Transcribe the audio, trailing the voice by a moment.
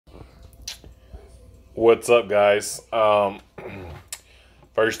What's up, guys? First,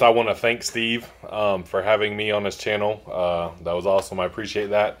 I want to thank Steve for having me on his channel. That was awesome. I appreciate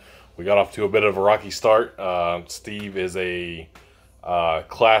that. We got off to a bit of a rocky start. Steve is a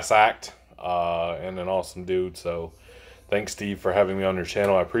class act and an awesome dude. So, thanks, Steve, for having me on your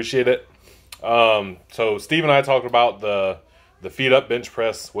channel. I appreciate it. So, Steve and I talked about the feet up bench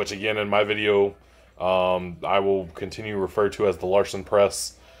press, which again in my video I will continue to refer to as the Larsen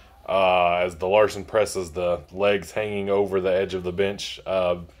press. As the Larsen press is the legs hanging over the edge of the bench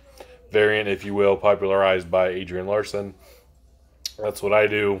variant, if you will, popularized by Adrian Larsen. That's what I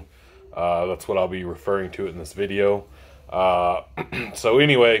do. That's what I'll be referring to in this video. So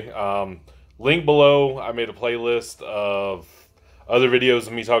anyway, link below, I made a playlist of other videos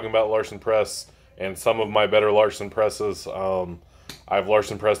of me talking about Larsen press and some of my better Larsen presses. I've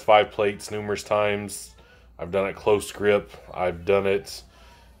Larsen pressed 5 plates numerous times. I've done it close grip. I've done it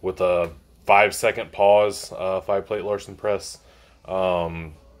with a 5-second pause, 5-plate Larsen press.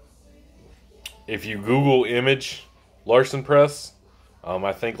 If you Google image Larsen press,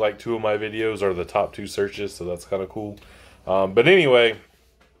 I think like 2 of my videos are the top 2 searches, so that's kind of cool. But anyway,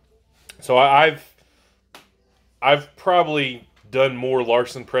 so I've probably done more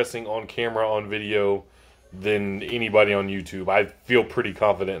Larsen pressing on camera, on video, than anybody on YouTube. I feel pretty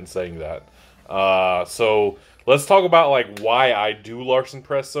confident in saying that. So let's talk about like why I do Larsen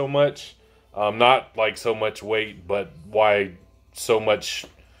press so much. Not like so much weight, but why so much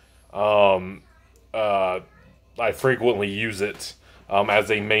I frequently use it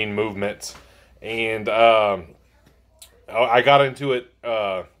as a main movement. And I got into it.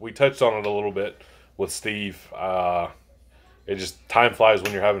 We touched on it a little bit with Steve. It just, time flies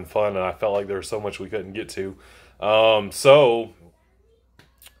when you're having fun, and I felt like there was so much we couldn't get to. I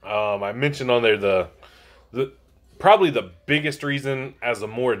mentioned on there the probably the biggest reason as a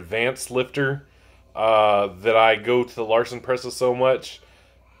more advanced lifter that I go to the Larsen presses so much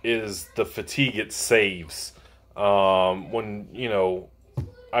is the fatigue it saves. When, you know,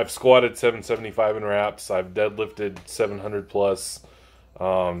 I've squatted 775 in wraps, I've deadlifted 700 plus,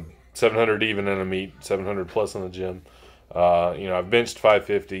 700 even in a meet, 700 plus in the gym. You know, I've benched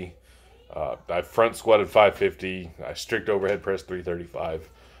 550. I front squatted 550. I strict overhead press 335.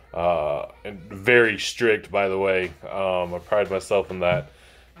 And very strict, by the way. I pride myself in that.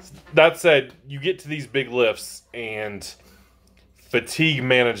 That said, you get to these big lifts and fatigue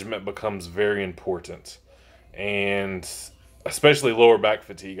management becomes very important. And especially lower back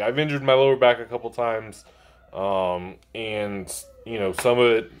fatigue. I've injured my lower back a couple times. And, you know, some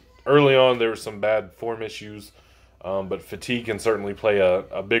of it, early on, there were some bad form issues. But fatigue can certainly play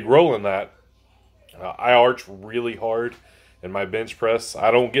a big role in that. I arch really hard in my bench press.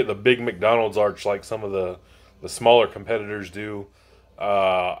 I don't get the big McDonald's arch like some of the smaller competitors do.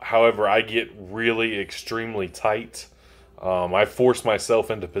 However, I get really extremely tight. I force myself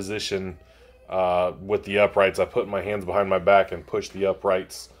into position with the uprights. I put my hands behind my back and push the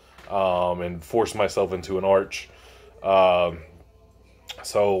uprights and force myself into an arch.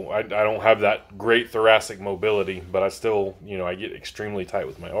 So I don't have that great thoracic mobility, but I still, you know, I get extremely tight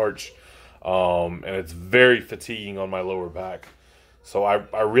with my arch. And it's very fatiguing on my lower back. So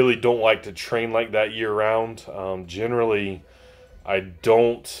I really don't like to train like that year round. Generally, I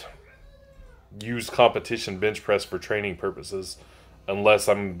don't use competition bench press for training purposes unless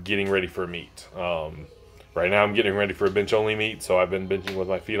I'm getting ready for a meet. Right now I'm getting ready for a bench only meet, so I've been benching with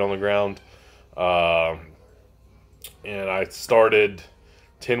my feet on the ground. And I started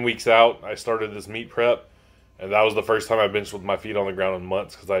 10 weeks out. I started this meet prep. And that was the first time I benched with my feet on the ground in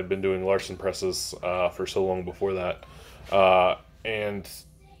months because I had been doing Larsen presses for so long before that. And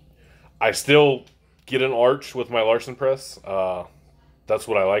I still get an arch with my Larsen press. That's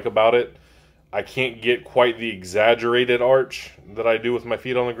what I like about it. I can't get quite the exaggerated arch that I do with my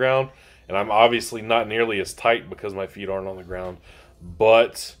feet on the ground. And I'm obviously not nearly as tight because my feet aren't on the ground.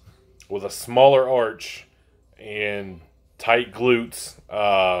 But with a smaller arch and tight glutes,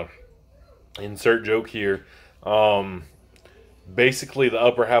 insert joke here, basically the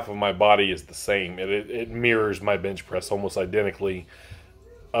upper half of my body is the same. It mirrors my bench press almost identically,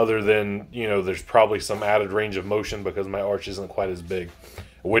 other than, you know, there's probably some added range of motion because my arch isn't quite as big,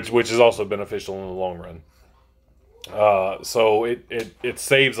 which is also beneficial in the long run. So it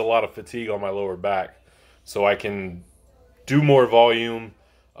saves a lot of fatigue on my lower back, so I can do more volume.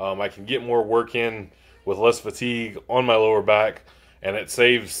 I can get more work in with less fatigue on my lower back, and it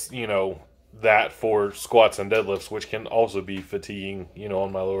saves, you know, that for squats and deadlifts, which can also be fatiguing, you know,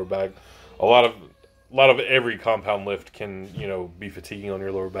 on my lower back. A lot of every compound lift can, you know, be fatiguing on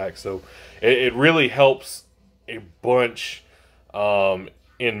your lower back. So it really helps a bunch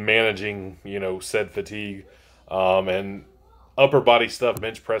in managing, said fatigue. And upper body stuff,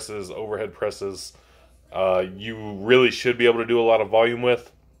 bench presses, overhead presses, you really should be able to do a lot of volume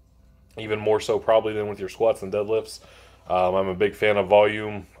with, even more so probably than with your squats and deadlifts. I'm a big fan of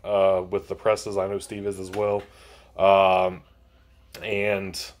volume with the presses. I know Steve is as well.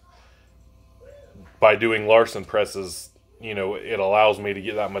 And by doing Larsen presses, it allows me to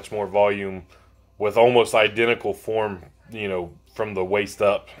get that much more volume with almost identical form, from the waist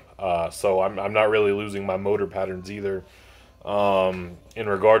up. So I'm not really losing my motor patterns either in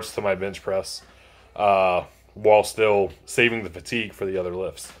regards to my bench press, while still saving the fatigue for the other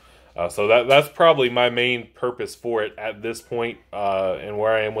lifts. So that's probably my main purpose for it at this point, and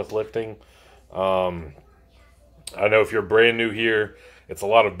where I am with lifting. I know if you're brand new here, it's a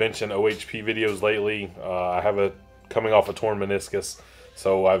lot of bench and OHP videos lately. I have coming off a torn meniscus,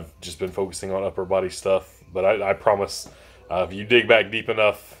 so I've just been focusing on upper body stuff. But I promise, if you dig back deep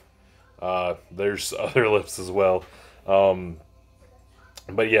enough, there's other lifts as well.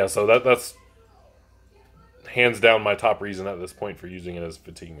 But yeah, so that's hands down my top reason at this point for using it as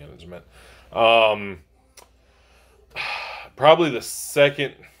fatigue management. Probably the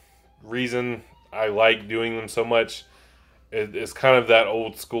second reason I like doing them so much is kind of that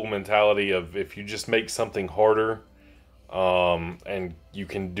old school mentality of, if you just make something harder, and you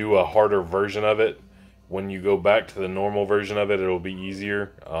can do a harder version of it, when you go back to the normal version of it, it'll be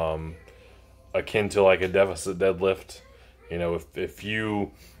easier. Akin to like a deficit deadlift. If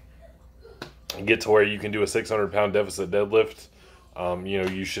you get to where you can do a 600-pound deficit deadlift,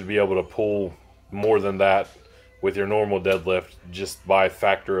 you should be able to pull more than that with your normal deadlift just by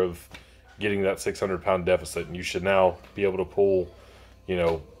factor of getting that 600-pound deficit. And you should now be able to pull,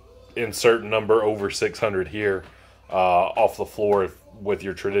 insert number over 600 here off the floor with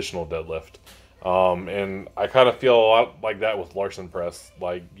your traditional deadlift. And I kind of feel a lot like that with Larsen press.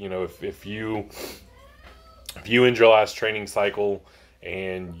 Like, if you end your last training cycle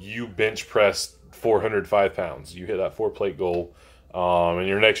and you bench pressed 405 pounds, you hit that 4-plate goal, and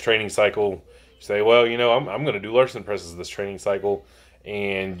your next training cycle, you say, well, I'm going to do Larsen presses this training cycle,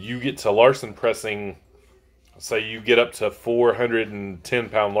 and you get to Larsen pressing, say you get up to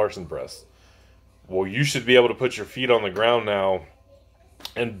 410-pound Larsen press. Well, you should be able to put your feet on the ground now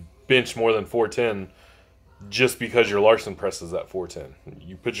and bench more than 410 just because your Larsen press is at 410.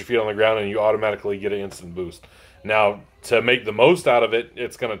 You put your feet on the ground and you automatically get an instant boost. Now, to make the most out of it,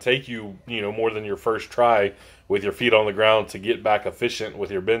 it's going to take you, more than your first try with your feet on the ground to get back efficient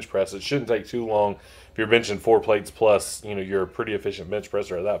with your bench press. It shouldn't take too long. If you're benching 4 plates plus, you're a pretty efficient bench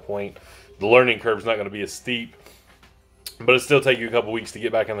presser at that point. The learning curve is not going to be as steep, but it still take you a couple weeks to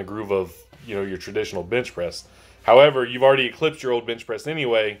get back in the groove of, your traditional bench press. However, you've already eclipsed your old bench press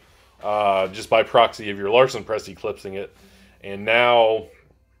anyway, just by proxy of your Larsen press eclipsing it. And now,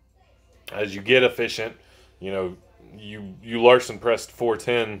 as you get efficient, you Larsen pressed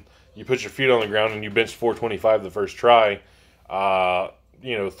 410, you put your feet on the ground and you benched 425 the first try.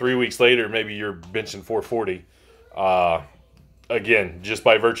 3 weeks later, maybe you're benching 440. Again, just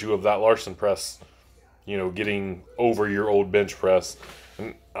by virtue of that Larsen press, getting over your old bench press.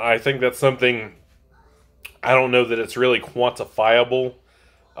 And I think that's something, I don't know that it's really quantifiable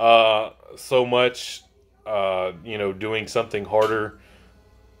so much, doing something harder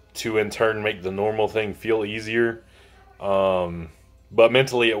to in turn make the normal thing feel easier. But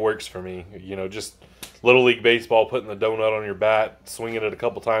mentally it works for me. Just Little League Baseball, putting the donut on your bat, swinging it a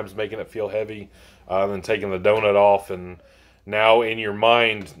couple times, making it feel heavy, then taking the donut off. And now in your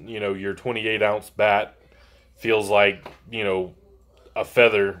mind, your 28-ounce bat feels like, a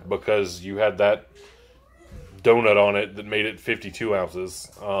feather because you had that donut on it that made it 52 ounces.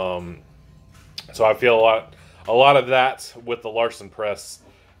 So I feel a lot of that with the Larsen press,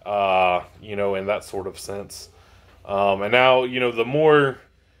 in that sort of sense. And now, the more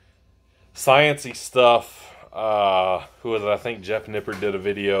sciencey stuff, who was it? I think Jeff Nippert did a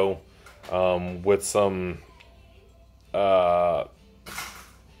video with some EEG,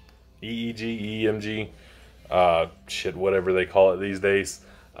 EMG, whatever they call it these days,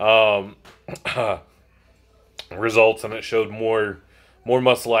 results, and it showed more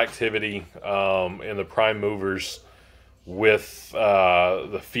muscle activity in the prime movers with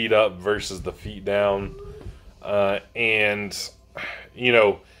the feet up versus the feet down. And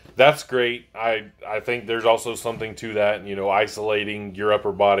that's great. I think there's also something to that, isolating your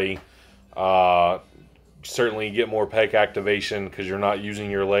upper body. Certainly get more pec activation because you're not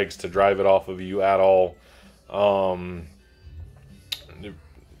using your legs to drive it off of you at all.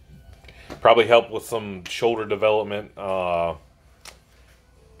 Probably help with some shoulder development. I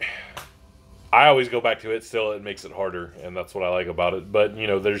I always go back to it. Still, it makes it harder, and that's what I like about it. But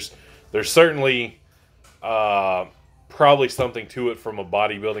there's certainly probably something to it from a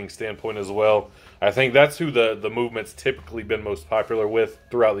bodybuilding standpoint as well. I think that's who the movement's typically been most popular with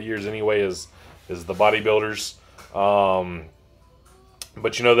throughout the years anyway, is the bodybuilders.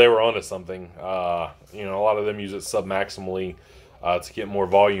 But they were onto something. A lot of them use it sub-maximally to get more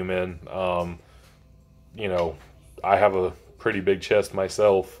volume in. I have a pretty big chest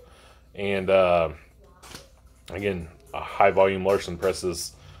myself, and again, high volume Larsen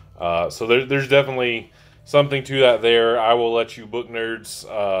presses. So there's definitely something to that there. I will let you book nerds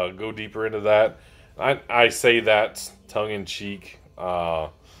go deeper into that. I say that tongue in cheek. I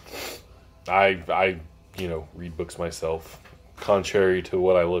read books myself, contrary to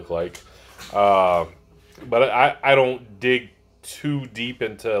what I look like. But I don't dig too deep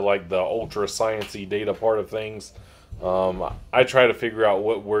into like the ultra sciencey data part of things. I try to figure out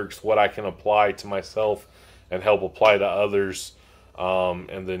what works, what I can apply to myself and help apply to others,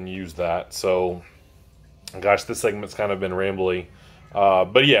 and then use that. So, gosh, this segment's kind of been rambly.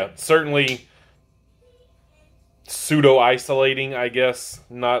 But yeah, certainly pseudo-isolating, I guess.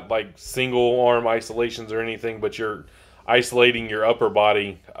 Not like single arm isolations or anything, but you're isolating your upper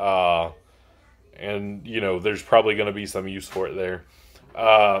body. And, there's probably going to be some use for it there.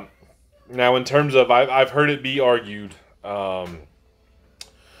 Now, in terms of, I've heard it be argued from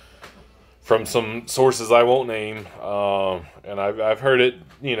some sources I won't name, and I've heard it,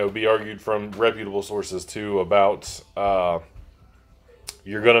 be argued from reputable sources too about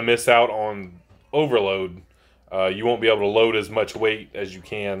you're going to miss out on overload. You won't be able to load as much weight as you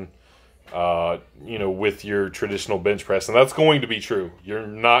can, with your traditional bench press, and that's going to be true. You're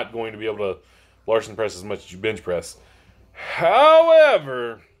not going to be able to Larsen press as much as you bench press.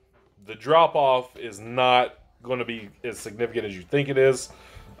 However, the drop off is not going to be as significant as you think it is.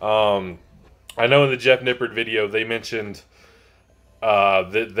 I know in the Jeff Nippard video they mentioned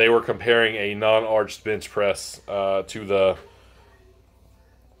that they were comparing a non-arched bench press to the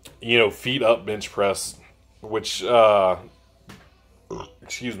feet up bench press, which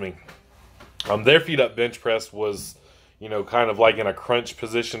excuse me, their feet up bench press was kind of like in a crunch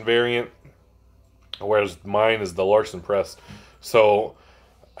position variant, whereas mine is the Larsen press. So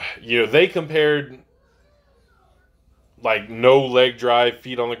they compared like no leg drive,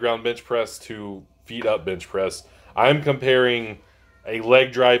 feet on the ground bench press to feet up bench press. I'm comparing a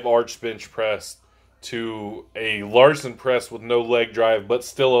leg drive arch bench press to a Larsen press with no leg drive, but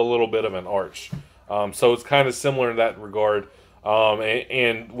still a little bit of an arch. So it's kind of similar in that regard.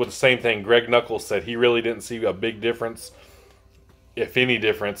 And with the same thing, Greg Knuckles said he really didn't see a big difference, if any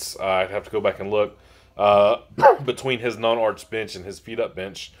difference. I'd have to go back and look between his non-arch bench and his feet up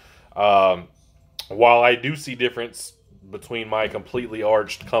bench. While I do see difference between my completely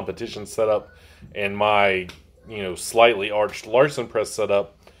arched competition setup and my slightly arched Larsen press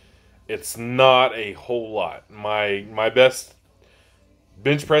setup, it's not a whole lot. My best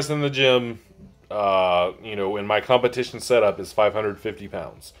bench press in the gym, in my competition setup is 550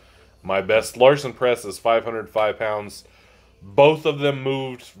 pounds. My best Larsen press is 505 pounds. Both of them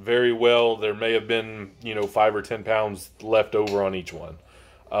moved very well. There may have been, 5 or 10 pounds left over on each one.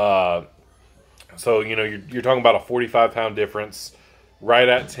 So, you're talking about a 45-pound difference, right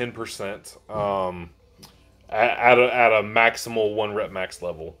at 10%, at a maximal 1-rep max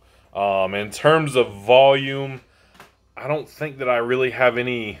level. In terms of volume, I don't think that I really have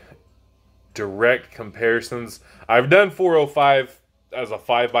any direct comparisons. I've done 405 as a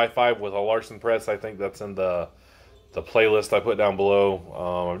 5x5 with a Larsen press. I think that's in the playlist I put down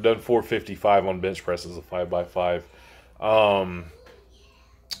below. I've done 455 on bench press as a 5x5.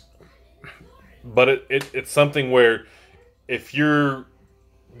 But it's something where if you're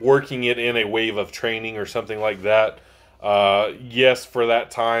working it in a wave of training or something like that, yes, for that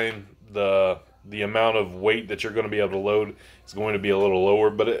time, the amount of weight that you're going to be able to load is going to be a little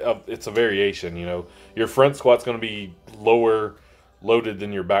lower, but it's a variation. Your front squat's going to be lower loaded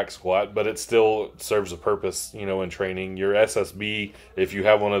than your back squat, but it still serves a purpose, in training. Your SSB, if you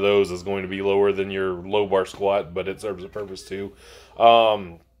have one of those, is going to be lower than your low bar squat, but it serves a purpose too.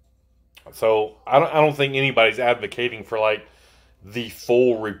 So I don't think anybody's advocating for like the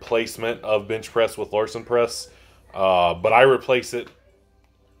full replacement of bench press with Larsen press, but I replace it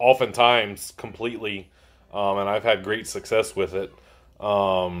oftentimes completely, and I've had great success with it.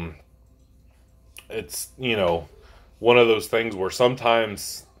 It's one of those things where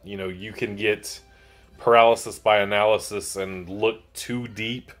sometimes you can get paralysis by analysis and look too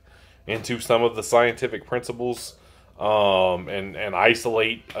deep into some of the scientific principles, and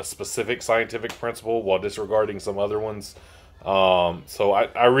isolate a specific scientific principle while disregarding some other ones. So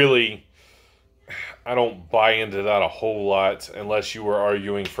I really I don't buy into that a whole lot unless you were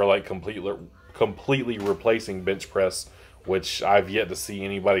arguing for like completely replacing bench press, which I've yet to see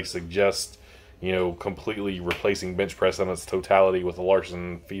anybody suggest. Completely replacing bench press in its totality with a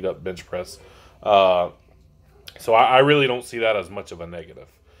Larsen feet up bench press. So I really don't see that as much of a negative.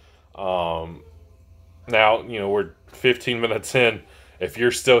 Now, we're 15 minutes in. If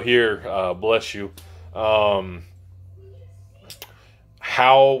you're still here, bless you.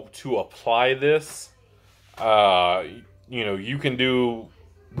 How to apply this? You can do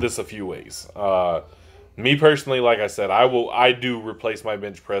this a few ways. Me personally, like I said, I do replace my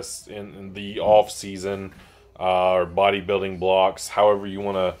bench press in the off season, or bodybuilding blocks, however you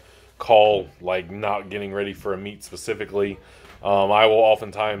want to call, like not getting ready for a meet specifically. I will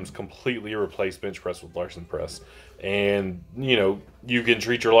oftentimes completely replace bench press with Larsen press. And, you can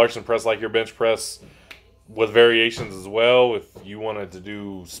treat your Larsen press like your bench press with variations as well. If you wanted to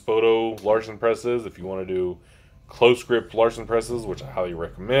do Spoto Larsen presses, if you want to do close grip Larsen presses, which I highly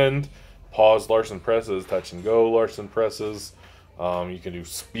recommend, pause Larsen presses, touch and go Larsen presses. You can do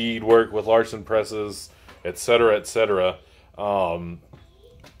speed work with Larsen presses, etc., etc.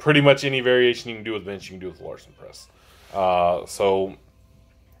 Pretty much any variation you can do with bench, you can do with Larsen press. So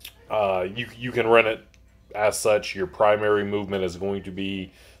you can run it as such. Your primary movement is going to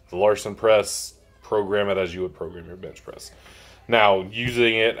be the Larsen press. Program it as you would program your bench press. Now,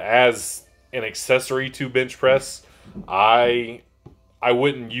 using it as an accessory to bench press, I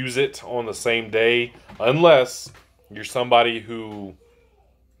wouldn't use it on the same day unless you're somebody who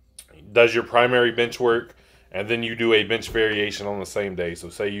does your primary bench work and then you do a bench variation on the same day. So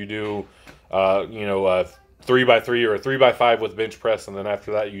say you do a 3x3 or a 3x5 with bench press, and then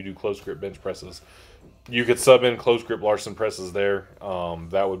after that you do close grip bench presses. You could sub in close grip Larsen presses there.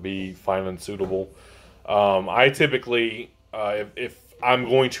 That would be fine and suitable. I typically, if I'm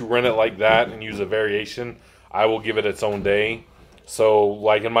going to run it like that and use a variation, I will give it its own day. So,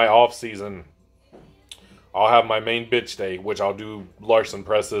 like in my off season, I'll have my main bench day, which I'll do Larsen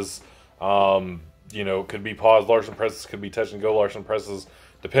presses. Could be pause Larsen presses, could be touch and go Larsen presses.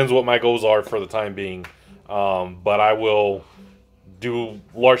 Depends what my goals are for the time being. But I will do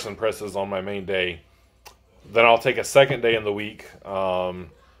Larsen presses on my main day. Then I'll take a second day in the week, and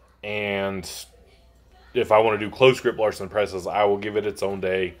if I want to do close grip Larsen presses, I will give it its own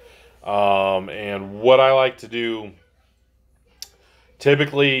day. And what I like to do,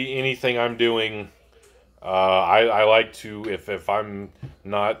 typically anything I'm doing, I like to, if I'm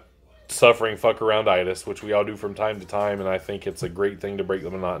not suffering fuck-arounditis, which we all do from time to time, and I think it's a great thing to break the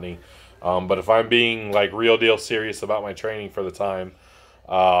monotony. But if I'm being like real deal serious about my training for the time,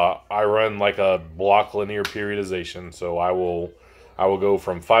 I run like a block linear periodization. So I will go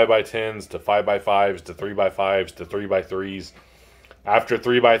from 5x10s to 5x5s to 3x5s to 3x3s. After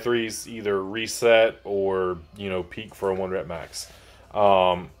 3x3s, either reset or peak for a 1 rep max.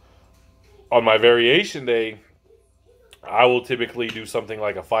 On my variation day, I will typically do something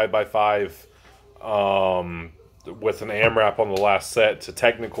like a 5x5 with an AMRAP on the last set to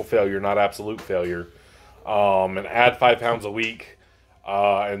technical failure, not absolute failure, and add 5 pounds a week.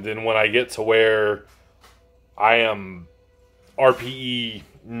 And then when I get to where I am RPE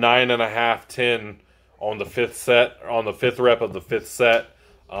 9.5, 10 on the fifth rep of the fifth set,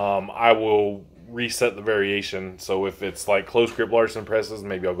 I will reset the variation. So if it's like close grip Larsen presses,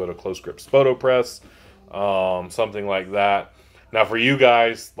 maybe I'll go to close grip Spoto press, something like that. Now for you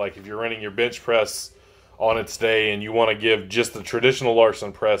guys, like if you're running your bench press on its day and you want to give just the traditional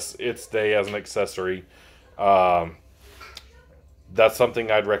Larsen press its day as an accessory, that's something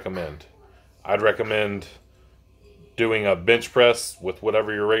I'd recommend. I'd recommend doing a bench press with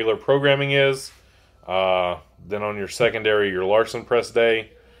whatever your regular programming is. Then on your secondary, your Larsen press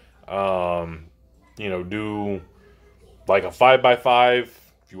day, do like a 5x5.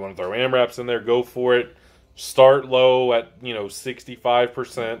 If you want to throw AMRAPs in there, go for it. Start low at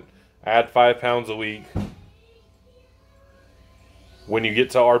 65%. Add 5 pounds a week. When you get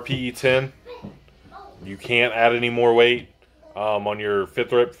to RPE 10, you can't add any more weight. On your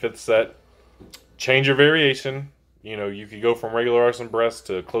fifth rep, fifth set, change your variation. You could go from regular Larsen press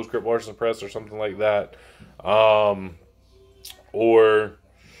to close grip Larsen press or something like that. Or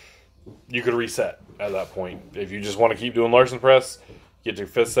you could reset at that point. If you just want to keep doing Larsen press, get your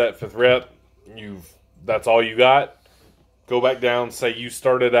fifth set, fifth rep. That's all you got. Go back down. Say you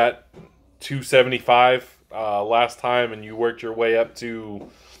started at 275 last time and you worked your way up to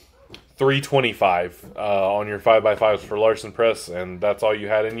 325 on your 5x5s for Larsen press, and that's all you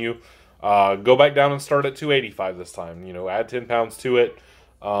had in you. Go back down and start at 285 this time. Add 10 pounds to it,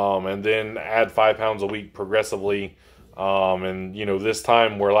 and then add 5 pounds a week progressively. And this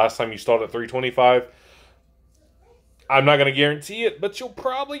time, where last time you stalled at 325, I'm not going to guarantee it, but you'll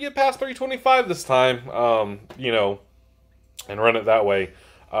probably get past 325 this time. And run it that way.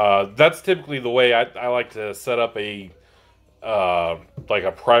 That's typically the way I like to set up like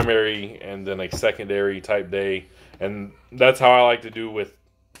a primary and then a secondary type day, and that's how I like to do with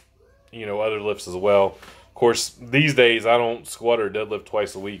other lifts as well. Of course, these days I don't squat or deadlift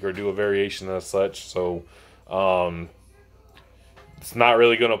twice a week or do a variation as such, so it's not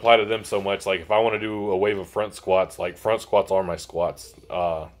really going to apply to them so much. Like if I want to do a wave of front squats, like front squats are my squats,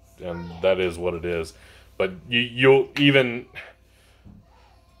 and that is what it is. But you'll even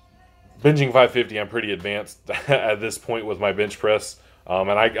benching 550, I'm pretty advanced at this point with my bench press, and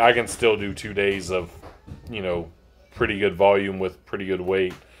I can still do 2 days of pretty good volume with pretty good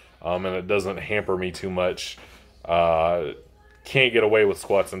weight, and it doesn't hamper me too much. Can't get away with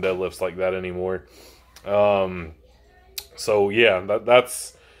squats and deadlifts like that anymore. So yeah,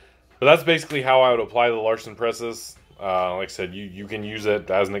 that's basically how I would apply the Larsen presses. Like I said, you can use it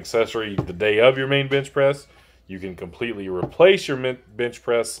as an accessory the day of your main bench press. You can completely replace your bench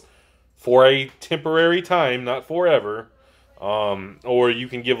press for a temporary time, not forever. Or you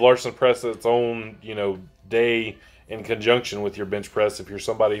can give Larsen press its own, day in conjunction with your bench press if you're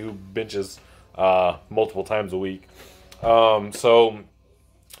somebody who benches multiple times a week. So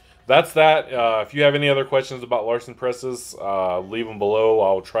that's that. If you have any other questions about Larsen presses, leave them below.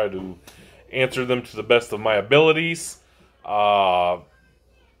 I'll try to answer them to the best of my abilities. Feel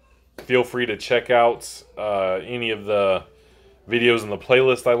free to check out any of the videos in the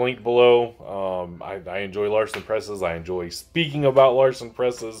playlist I linked below. I enjoy Larsen presses. I enjoy speaking about Larsen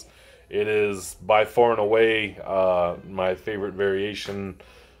presses. It is by far and away my favorite variation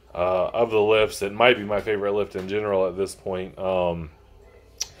of the lifts. It might be my favorite lift in general at this point.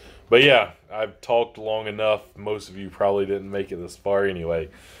 But yeah, I've talked long enough. Most of you probably didn't make it this far anyway.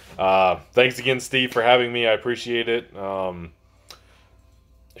 Thanks again, Steve, for having me. I appreciate it.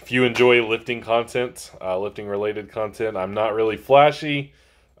 If you enjoy lifting content, lifting-related content, I'm not really flashy,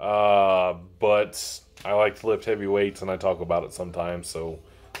 but I like to lift heavy weights, and I talk about it sometimes. So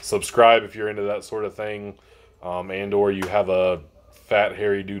subscribe if you're into that sort of thing, and or you have a fat,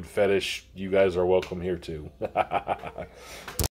 hairy dude fetish. You guys are welcome here, too.